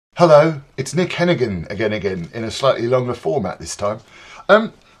Hello, it's Nick Hennigan again in a slightly longer format this time. I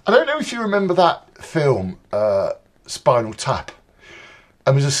don't know if you remember that film, Spinal Tap.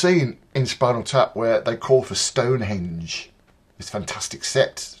 And there's a scene in Spinal Tap where they call for Stonehenge, this fantastic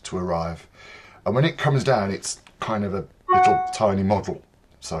set, to arrive. And when it comes down, it's kind of a little tiny model.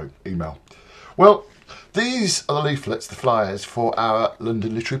 So, email. Well, these are the leaflets, the flyers for our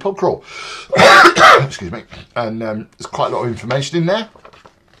London Literary Pub Crawl. Excuse me. And there's quite a lot of information in there.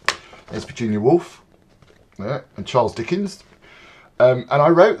 There's Virginia Woolf, yeah, and Charles Dickens. And I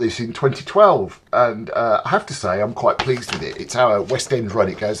wrote this in 2012, and I have to say I'm quite pleased with it. It's our West End run.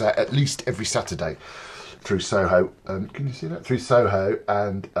 It goes out at least every Saturday through Soho. Can you see that? Through Soho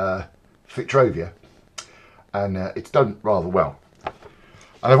and Fitzrovia. And it's done rather well.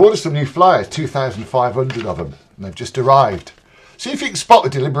 And I've ordered some new flyers, 2,500 of them, and they've just arrived. See if you can spot the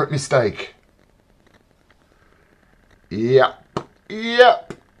deliberate mistake. Yep.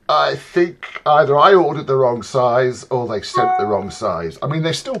 I think either I ordered the wrong size or they sent the wrong size. I mean,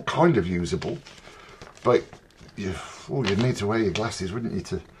 they're still kind of usable, but you'd need to wear your glasses, wouldn't you,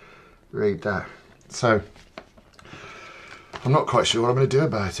 to read that? So I'm not quite sure what I'm going to do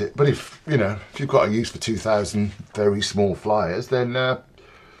about it. But if you've got a use for 2,000 very small flyers, then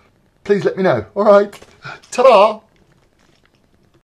please let me know. All right, ta-da!